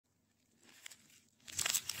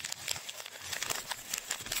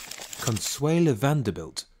Consuelo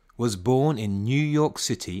Vanderbilt was born in New York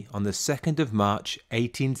City on the 2nd of March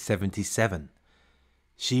 1877.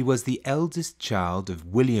 She was the eldest child of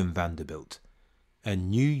William Vanderbilt, a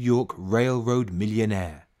New York railroad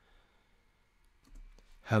millionaire.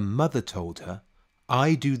 Her mother told her,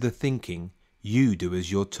 "I do the thinking, you do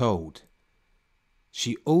as you're told."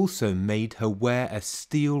 She also made her wear a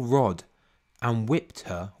steel rod and whipped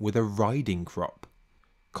her with a riding crop.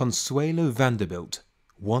 Consuelo Vanderbilt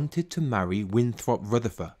wanted to marry Winthrop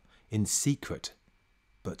Rutherford in secret,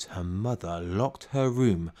 but her mother locked her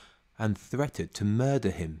room and threatened to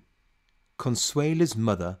murder him. Consuelo's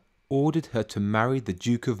mother ordered her to marry the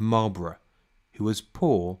Duke of Marlborough, who was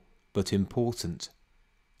poor but important,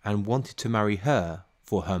 and wanted to marry her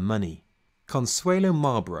for her money. Consuelo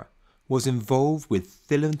Marlborough was involved with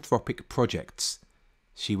philanthropic projects.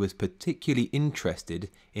 She was particularly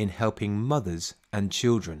interested in helping mothers and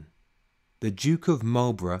children. The Duke of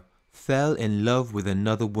Marlborough fell in love with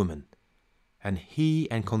another woman, and he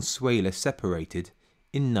and Consuelo separated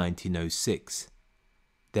in 1906.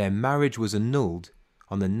 Their marriage was annulled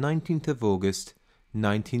on the 19th of August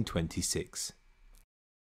 1926.